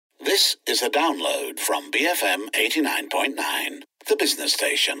This is a download from BFM 89.9, the business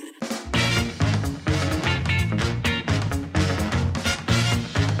station.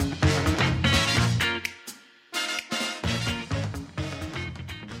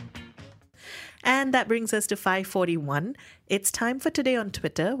 And that brings us to 5:41. It's time for Today on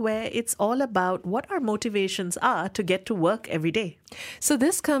Twitter, where it's all about what our motivations are to get to work every day. So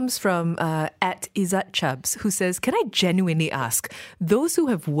this comes from at Izzat Chubbs, who says, can I genuinely ask, those who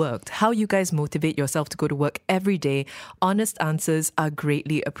have worked, how you guys motivate yourself to go to work every day? Honest answers are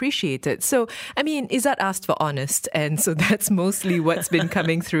greatly appreciated. So, I mean, Izzat asked for honest, and so that's mostly what's been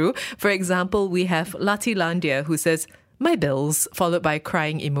coming through. For example, we have Latilandia, who says, my bills, followed by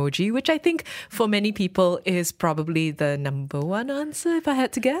crying emoji, which I think for many people is probably the number one answer, if I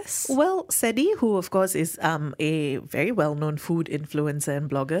had to guess. Well, Sedi, who of course is a very well-known food influencer and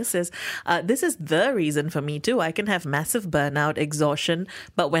blogger, says, this is the reason for me too. I can have massive burnout, exhaustion,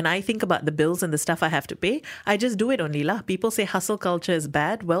 but when I think about the bills and the stuff I have to pay, I just do it only lah. People say hustle culture is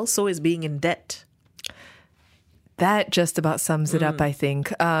bad. Well, so is being in debt. That just about sums it up, I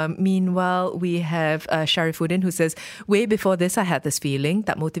think. Meanwhile, we have Sharifuddin, who says, way before this, I had this feeling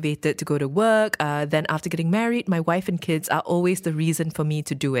that motivated to go to work. Then after getting married, my wife and kids are always the reason for me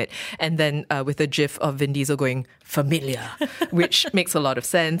to do it. And then with a gif of Vin Diesel going, familiar, which makes a lot of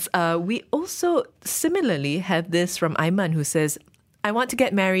sense. We also similarly have this from Ayman, who says, I want to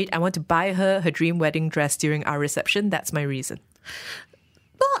get married. I want to buy her dream wedding dress during our reception. That's my reason.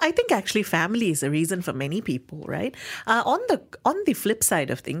 Well, I think actually family is a reason for many people, right? On the flip side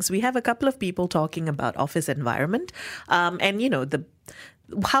of things, we have a couple of people talking about office environment, and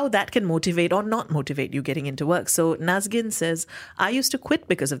how that can motivate or not motivate you getting into work. So Nazgin says, I used to quit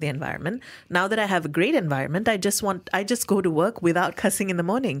because of the environment. Now that I have a great environment, I just go to work without cussing in the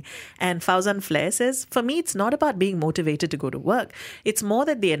morning. And Fauzan Flair says, for me, it's not about being motivated to go to work. It's more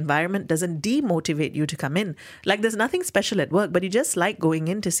that the environment doesn't demotivate you to come in. Like there's nothing special at work, but you just like going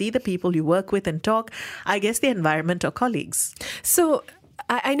in to see the people you work with and talk, I guess the environment or colleagues. So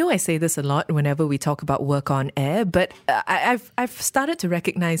I know I say this a lot whenever we talk about work on air, but I've started to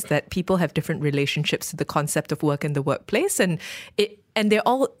recognize that people have different relationships to the concept of work in the workplace, and they're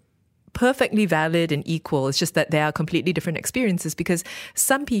all perfectly valid and equal. It's just that there are completely different experiences, because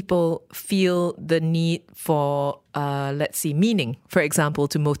some people feel the need for meaning, for example,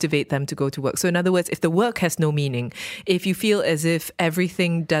 to motivate them to go to work. So in other words, if the work has no meaning, if you feel as if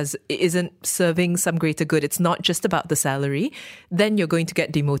everything isn't serving some greater good, it's not just about the salary, then you're going to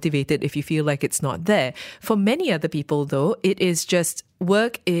get demotivated if you feel like it's not there. For many other people, though, it is just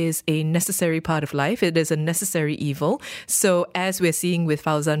work is a necessary part of life. It is a necessary evil. So as we're seeing with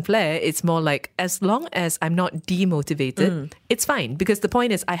Fauzan Flair, it's more like, as long as I'm not demotivated, it's fine. Because the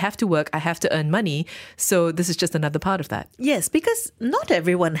point is, I have to work, I have to earn money. So this is just another part of that. Yes, because not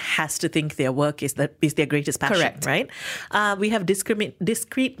everyone has to think their work is their greatest passion, correct, right? We have Discreet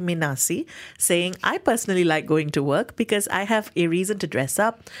Minasi saying, I personally like going to work because I have a reason to dress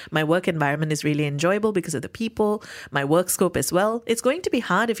up. My work environment is really enjoyable because of the people, my work scope as well. It's going to be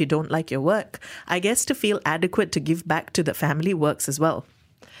hard if you don't like your work. I guess to feel adequate to give back to the family works as well.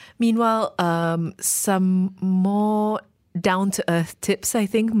 Meanwhile, some more down-to-earth tips, I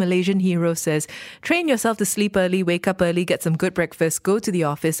think. Malaysian Hero says, train yourself to sleep early, wake up early, get some good breakfast, go to the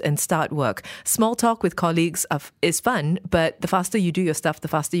office and start work. Small talk with colleagues is fun, but the faster you do your stuff, the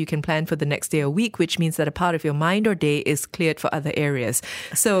faster you can plan for the next day or week, which means that a part of your mind or day is cleared for other areas.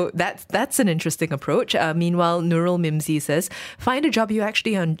 So that's an interesting approach. Meanwhile, Nurul Mimzi says, find a job you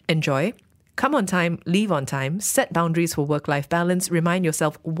actually enjoy. Come on time, leave on time, set boundaries for work-life balance, remind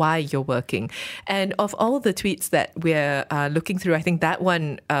yourself why you're working. And of all the tweets that we're looking through, I think that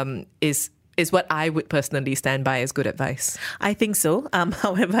one is what I would personally stand by as good advice. I think so.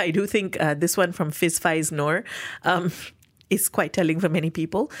 However, I do think this one from Fizfaiz Noor is quite telling for many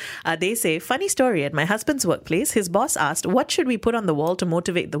people. They say, funny story, at my husband's workplace, his boss asked, what should we put on the wall to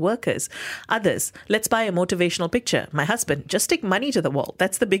motivate the workers? Others, let's buy a motivational picture. My husband, just stick money to the wall.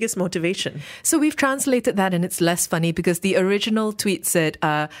 That's the biggest motivation. So we've translated that, and it's less funny because the original tweet said,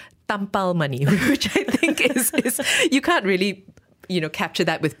 tampal money, which I think is you can't really, capture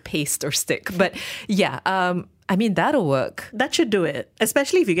that with paste or stick. But yeah, I mean, that'll work. That should do it,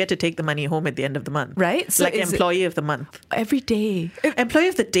 especially if you get to take the money home at the end of the month. Right? So like employee of the month. Every day. Employee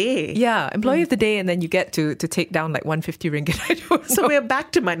of the day. Yeah, employee of the day, and then you get to take down like 150 ringgit. I don't know. So we're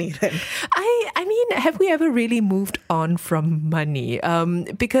back to money then. I mean, have we ever really moved on from money?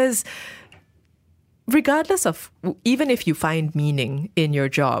 Because regardless of, even if you find meaning in your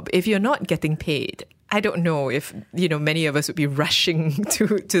job, if you're not getting paid, I don't know if, many of us would be rushing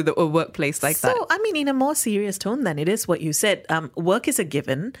to the workplace like that. So, I mean, in a more serious tone than it is what you said. Work is a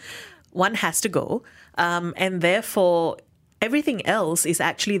given. One has to go. And therefore, everything else is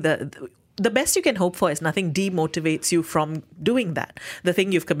actually the best you can hope for is nothing demotivates you from doing that, the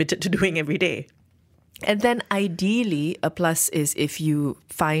thing you've committed to doing every day. And then ideally, a plus is if you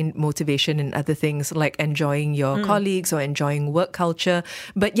find motivation in other things like enjoying your colleagues or enjoying work culture.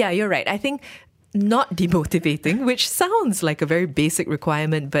 But yeah, you're right. I think not demotivating, which sounds like a very basic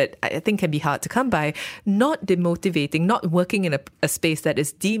requirement, but I think can be hard to come by. Not demotivating, not working in a space that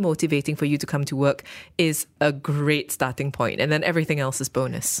is demotivating for you to come to work is a great starting point. And then everything else is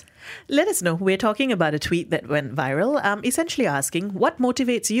bonus. Let us know. We're talking about a tweet that went viral, essentially asking, what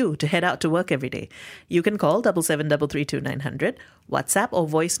motivates you to head out to work every day? You can call 77332900, WhatsApp or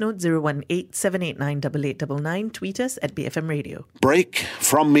voice note 018-789-8899, tweet us at BFM Radio. Break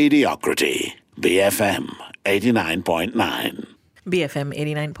from mediocrity. BFM 89.9. BFM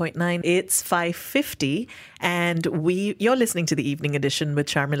 89.9. It's 5:50 and you're listening to the Evening Edition with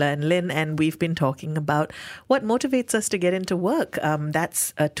Sharmila and Lynn, and we've been talking about what motivates us to get into work.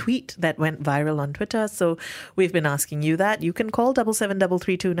 That's a tweet that went viral on Twitter, so we've been asking you that. You can call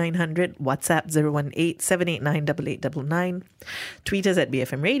 77332900, WhatsApp 018-789-8899, tweet us at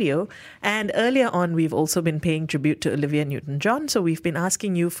BFM Radio, and earlier on we've also been paying tribute to Olivia Newton-John, so we've been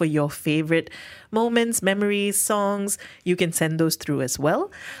asking you for your favorite moments, memories, songs. You can send those through as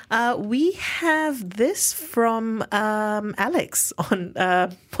well. We have this from Alex on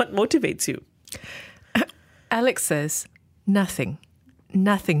what motivates you. Alex says, nothing.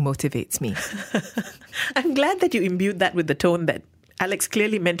 Nothing motivates me. I'm glad that you imbued that with the tone that Alex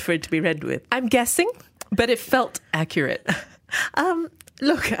clearly meant for it to be read with. I'm guessing, but it felt accurate.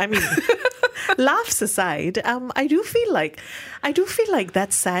 Look, I mean, laughs aside, I do feel like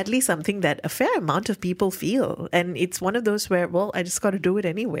that's sadly something that a fair amount of people feel. And it's one of those where, well, I just got to do it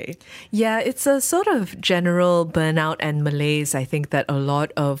anyway. Yeah, it's a sort of general burnout and malaise, I think, that a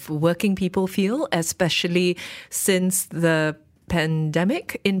lot of working people feel, especially since the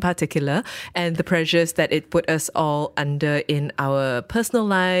pandemic in particular, and the pressures that it put us all under in our personal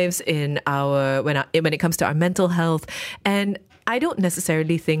lives, when it comes to our mental health. And I don't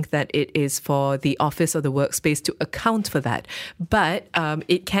necessarily think that it is for the office or the workspace to account for that, but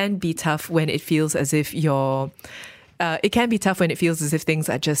it can be tough when it feels as if things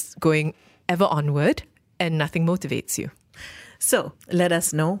are just going ever onward and nothing motivates you. So let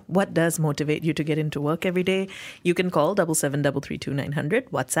us know, what does motivate you to get into work every day? You can call 77332900,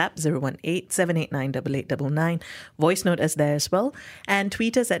 WhatsApp 018-789-8899, voice note us there as well, and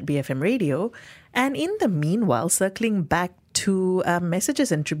tweet us at BFM Radio. And in the meanwhile, circling back to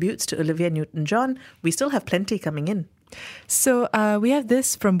messages and tributes to Olivia Newton-John, we still have plenty coming in. So we have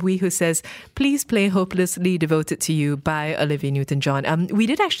this from Wee, who says, please play Hopelessly Devoted to You by Olivia Newton-John. We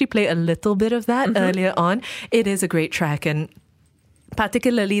did actually play a little bit of that earlier on. It is a great track, and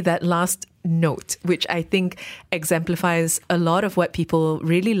particularly that last note, which I think exemplifies a lot of what people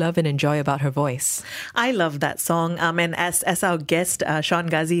really love and enjoy about her voice. I love that song. And as our guest, Sean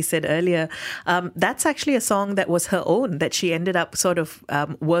Ghazi, said earlier, that's actually a song that was her own, that she ended up sort of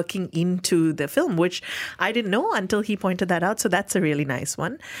working into the film, which I didn't know until he pointed that out. So that's a really nice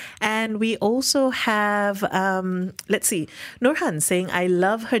one. And we also have, Nurhan saying, I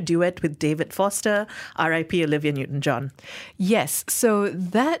love her duet with David Foster, R.I.P. Olivia Newton-John. Yes. So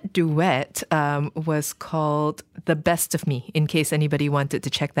that duet was called The Best of Me, in case anybody wanted to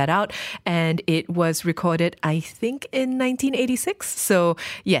check that out. And it was recorded, I think, in 1986. So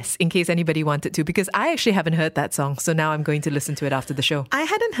yes, in case anybody wanted to, because I actually haven't heard that song. So now I'm going to listen to it after the show. I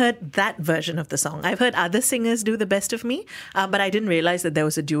hadn't heard that version of the song. I've heard other singers do The Best of Me, but I didn't realize that there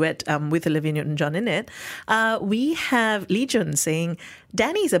was a duet with Olivia Newton-John in it. We have Legion saying,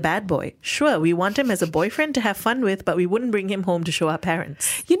 Danny's a bad boy. Sure, we want him as a boyfriend to have fun with, but we wouldn't bring him home to show our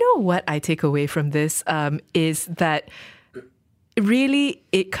parents. You know what I take away from this is that really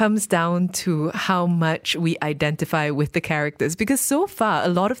it comes down to how much we identify with the characters, because so far a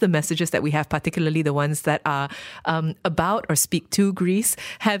lot of the messages that we have, particularly the ones that are about or speak to Greece,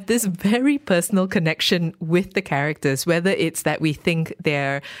 have this very personal connection with the characters, whether it's that we think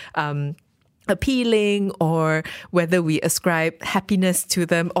they're appealing or whether we ascribe happiness to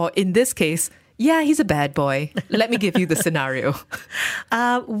them, or in this case, yeah, he's a bad boy. Let me give you the scenario.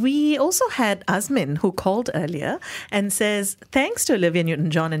 We also had Asmin, who called earlier and says, thanks to Olivia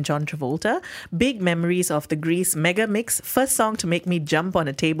Newton-John and John Travolta, big memories of the Grease mega mix, first song to make me jump on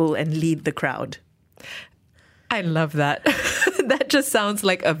a table and lead the crowd. I love that. That just sounds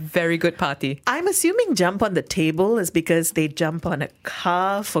like a very good party. I'm assuming jump on the table is because they jump on a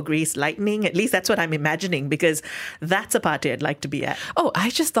car for Grease Lightning. At least that's what I'm imagining, because that's a party I'd like to be at. Oh, I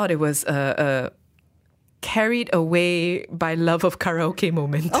just thought it was a carried away by love of karaoke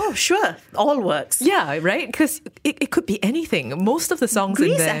moment. Oh, sure. All works. Yeah, right? Because it could be anything. Most of the songs in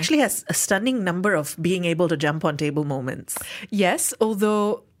Grease there... actually has a stunning number of being able to jump on table moments. Yes,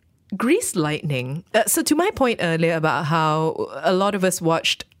 although Grease Lightning... so to my point earlier about how a lot of us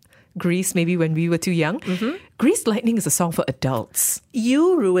watched Grease maybe when we were too young, Grease Lightning is a song for adults.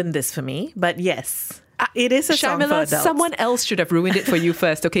 You ruined this for me, but yes. It is a song for Sharmila, adults. someone else should have ruined it for you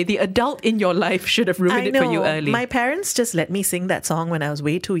first, okay? The adult in your life should have ruined it for you early. My parents just let me sing that song when I was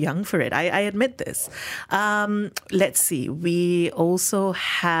way too young for it. I admit this. Let's see. We also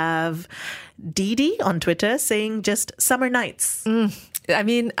have Dee on Twitter saying just Summer Nights. I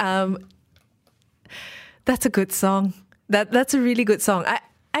mean, that's a good song. That's a really good song.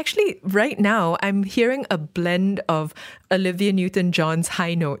 Actually, right now, I'm hearing a blend of Olivia Newton-John's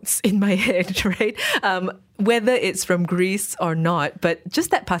high notes in my head, right? Whether it's from Grease or not, but just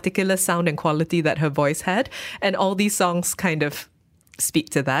that particular sound and quality that her voice had. And all these songs kind of speak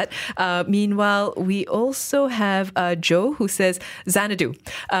to that. Meanwhile, we also have Joe who says, Xanadu.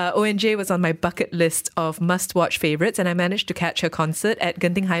 ONJ was on my bucket list of must-watch favourites, and I managed to catch her concert at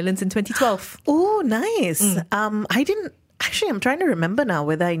Genting Highlands in 2012. Oh, nice. I didn't. Actually, I'm trying to remember now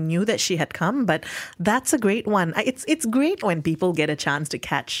whether I knew that she had come, but that's a great one. It's great when people get a chance to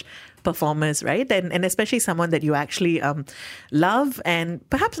catch performers, right? And especially someone that you actually love, and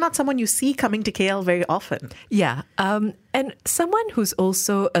perhaps not someone you see coming to KL very often. Yeah. And someone who's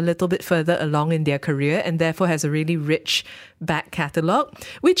also a little bit further along in their career and therefore has a really rich back catalogue,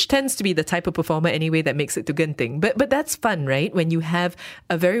 which tends to be the type of performer anyway that makes it to Genting. But that's fun, right? When you have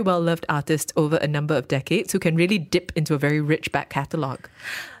a very well-loved artist over a number of decades who can really dip into a very rich back catalogue.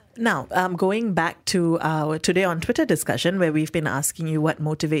 Now, going back to our Today on Twitter discussion, where we've been asking you what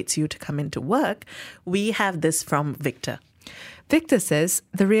motivates you to come into work, we have this from Victor. Victor says,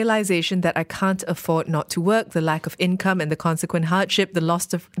 the realization that I can't afford not to work, the lack of income and the consequent hardship, the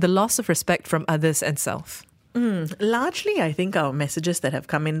loss of respect from others and self. Largely, I think our messages that have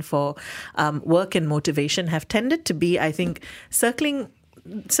come in for work and motivation have tended to be, I think, circling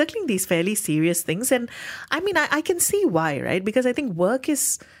these fairly serious things. And I mean, I can see why, right? Because I think work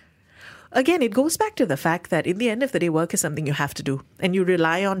is... Again, it goes back to the fact that in the end of the day, work is something you have to do and you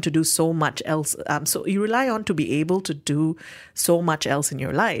rely on to do so much else. So you rely on to be able to do so much else in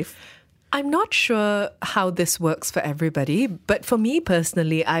your life. I'm not sure how this works for everybody, but for me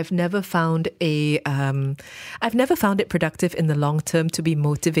personally, I've never found it productive in the long term to be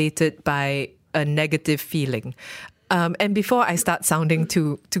motivated by a negative feeling. And before I start sounding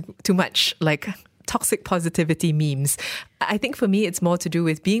too much like toxic positivity memes, I think for me it's more to do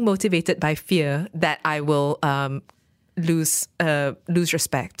with being motivated by fear that I will lose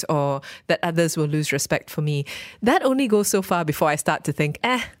respect, or that others will lose respect for me. That only goes so far before I start to think,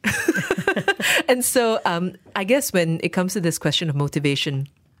 And so I guess when it comes to this question of motivation,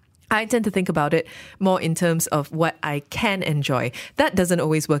 I tend to think about it more in terms of what I can enjoy. That doesn't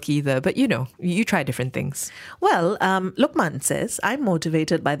always work either, but you try different things. Well, Lukman says, I'm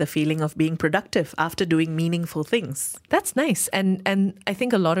motivated by the feeling of being productive after doing meaningful things. That's nice. And I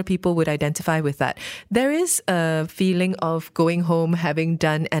think a lot of people would identify with that. There is a feeling of going home, having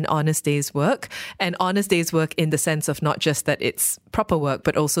done an honest day's work, and honest day's work in the sense of not just that it's proper work,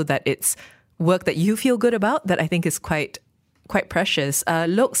 but also that it's work that you feel good about, that I think is quite precious.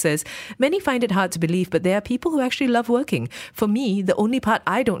 Lok says, many find it hard to believe, but there are people who actually love working. For me, the only part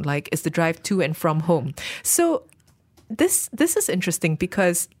I don't like is the drive to and from home. So this is interesting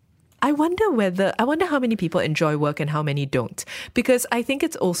because I wonder how many people enjoy work and how many don't. Because I think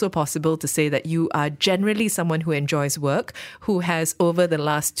it's also possible to say that you are generally someone who enjoys work, who has over the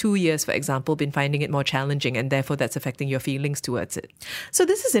last 2 years, for example, been finding it more challenging, and therefore that's affecting your feelings towards it. So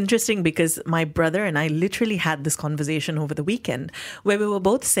this is interesting because my brother and I literally had this conversation over the weekend where we were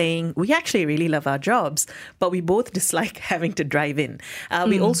both saying we actually really love our jobs, but we both dislike having to drive in.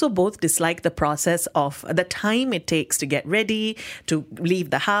 We also both dislike the process of the time it takes to get ready, to leave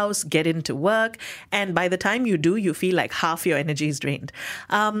the house, get into work, and by the time you do, you feel like half your energy is drained.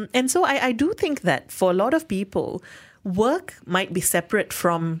 And so I do think that for a lot of people, work might be separate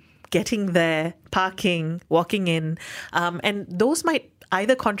from getting there, parking, walking in, and those might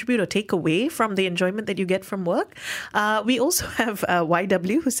either contribute or take away from the enjoyment that you get from work. We also have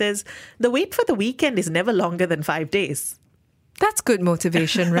YW who says, the wait for the weekend is never longer than 5 days. That's good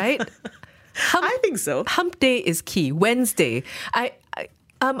motivation, right? I think so. Hump day is key. Wednesday.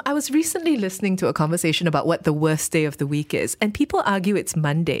 I was recently listening to a conversation about what the worst day of the week is, and people argue it's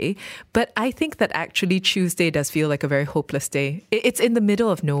Monday, but I think that actually Tuesday does feel like a very hopeless day. It's in the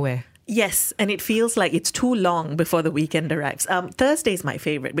middle of nowhere. Yes, and it feels like it's too long before the weekend arrives. Thursday is my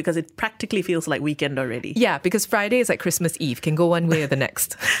favorite because it practically feels like weekend already. Yeah, because Friday is like Christmas Eve, can go one way or the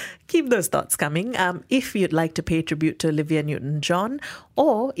next. Keep those thoughts coming. If you'd like to pay tribute to Olivia Newton-John,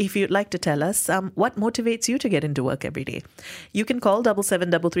 or if you'd like to tell us what motivates you to get into work every day, you can call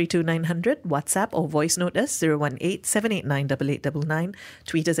 77332900, WhatsApp or voice note us 018-789-8899,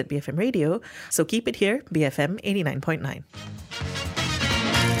 tweet us at BFM Radio. So keep it here, BFM 89.9.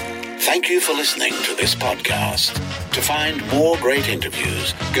 Thank you for listening to this podcast. To find more great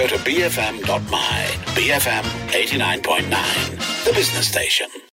interviews, go to bfm.my. BFM 89.9, the business station.